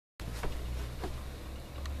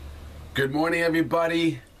Good morning,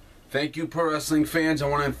 everybody. Thank you, pro wrestling fans. I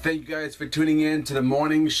want to thank you guys for tuning in to the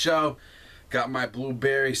morning show. Got my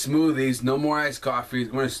blueberry smoothies. No more iced coffee.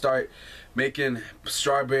 I'm going to start making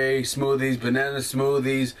strawberry smoothies, banana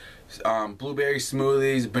smoothies, blueberry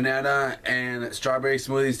smoothies, banana and strawberry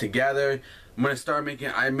smoothies together. I'm going to start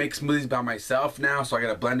making, I make smoothies by myself now, so I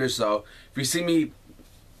got a blender. So if you see me,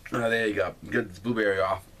 there you go. Get this blueberry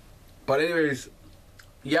off. But anyways,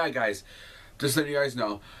 yeah, guys, just letting you guys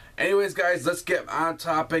know. Anyways, guys, let's get on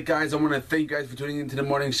topic, guys. I want to thank you guys for tuning into the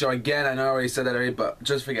morning show again. I know I already said that already, but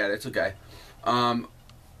just forget it. It's okay.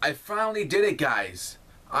 I finally did it, guys.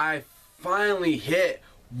 I finally hit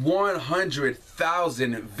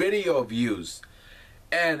 100,000 video views,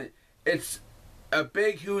 and it's a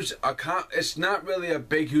big, huge it's not really a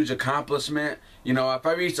big, huge accomplishment. You know, if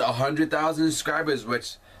I reach 100,000 subscribers,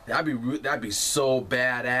 which that'd be so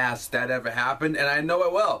badass that ever happened, and I know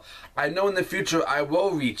it will. I know in the future I will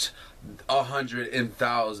reach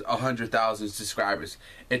 100,000 subscribers.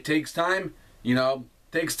 It takes time, you know.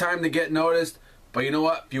 Takes time to get noticed, but you know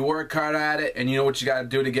what? If you work hard at it and you know what you got to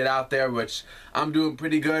do to get out there, which I'm doing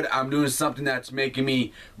pretty good. I'm doing something that's making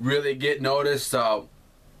me really get noticed. So,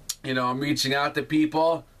 you know, I'm reaching out to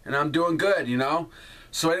people and I'm doing good, you know.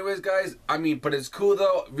 So anyways, guys, but it's cool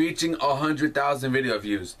though, reaching 100,000 video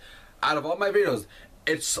views. Out of all my videos,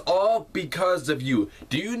 it's all because of you.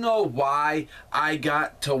 Do you know why I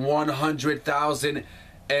got to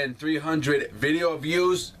 100,300 video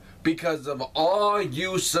views? Because of all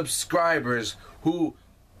you subscribers who,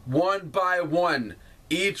 one by one,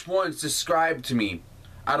 each one subscribed to me.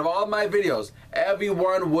 Out of all my videos,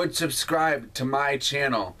 everyone would subscribe to my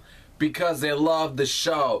channel because they love the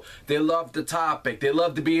show, they love the topic, they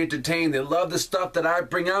love to be entertained, they love the stuff that I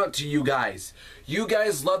bring out to you guys. You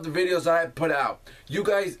guys love the videos I put out. You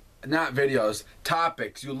guys, not videos,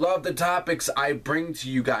 topics. You love the topics I bring to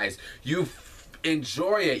you guys. You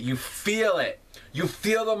enjoy it, you feel it. You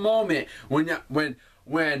feel the moment when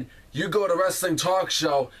you go to Wrestling Talk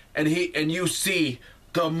Show and you see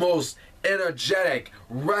the most energetic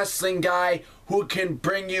wrestling guy who can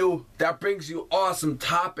brings you awesome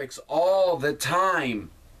topics all the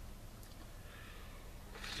time.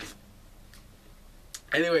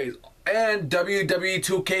 Anyways, and WWE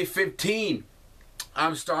 2K15.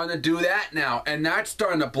 I'm starting to do that now, and that's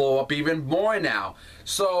starting to blow up even more now.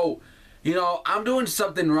 So, you know, I'm doing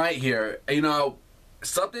something right here. You know,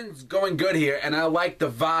 something's going good here, and I like the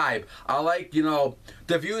vibe. I like, you know,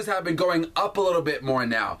 the views have been going up a little bit more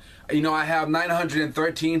now. You know, I have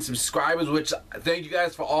 913 subscribers, which thank you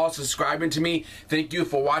guys for all subscribing to me. Thank you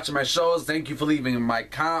for watching my shows. Thank you for leaving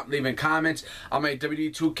comments. I make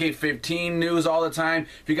WWE 2K15 news all the time.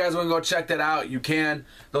 If you guys want to go check that out, you can.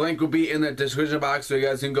 The link will be in the description box, so you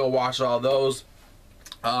guys can go watch all those.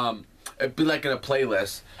 It'd be like in a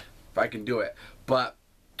playlist if I can do it. But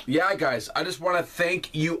yeah, guys, I just want to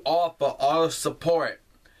thank you all for all the support.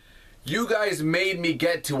 You guys made me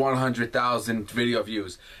get to 100,000 video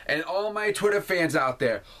views. And all my Twitter fans out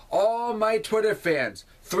there, all my Twitter fans,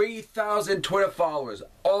 3,000 Twitter followers,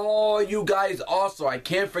 all you guys also, I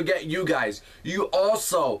can't forget you guys. You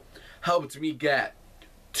also helped me get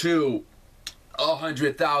to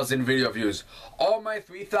 100,000 video views. All my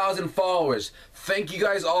 3,000 followers, thank you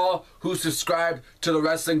guys all who subscribed to the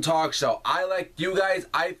Wrestling Talk Show. I like you guys.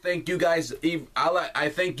 I thank you guys. I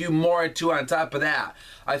thank you more too on top of that.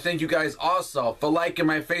 I thank you guys also for liking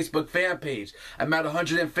my Facebook fan page. I'm at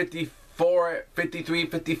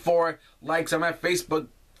 54 likes on my Facebook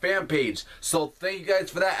fan page. So thank you guys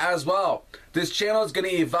for that as well. This channel is going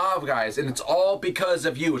to evolve, guys, and it's all because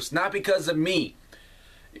of you. It's not because of me.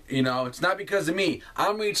 You know, it's not because of me.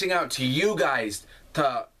 I'm reaching out to you guys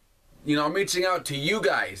I'm reaching out to you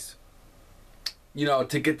guys, you know,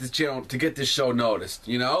 to get this channel, to get this show noticed,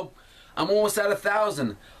 you know. I'm almost at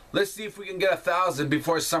 1,000. Let's see if we can get 1,000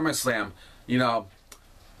 before SummerSlam, you know.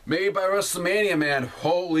 Maybe by WrestleMania, man.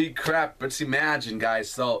 Holy crap. Let's imagine, guys.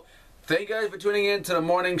 So, thank you guys for tuning in to the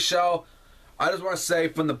morning show. I just want to say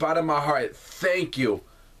from the bottom of my heart, thank you.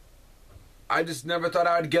 I just never thought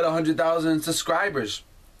I would get 100,000 subscribers.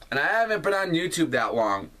 And I haven't been on YouTube that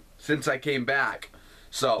long since I came back.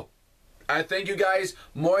 So, I thank you guys.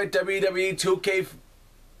 More WWE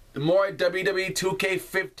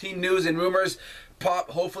 2K15 news and rumors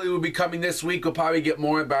hopefully will be coming this week. We'll probably get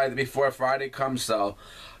more before Friday comes. So,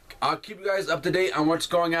 I'll keep you guys up to date on what's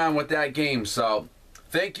going on with that game. So,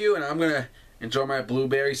 thank you, and I'm going to enjoy my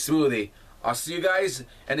blueberry smoothie. I'll see you guys,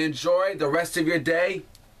 and enjoy the rest of your day,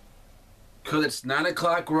 because it's 9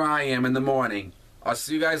 o'clock where I am in the morning. I'll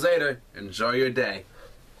see you guys later. Enjoy your day.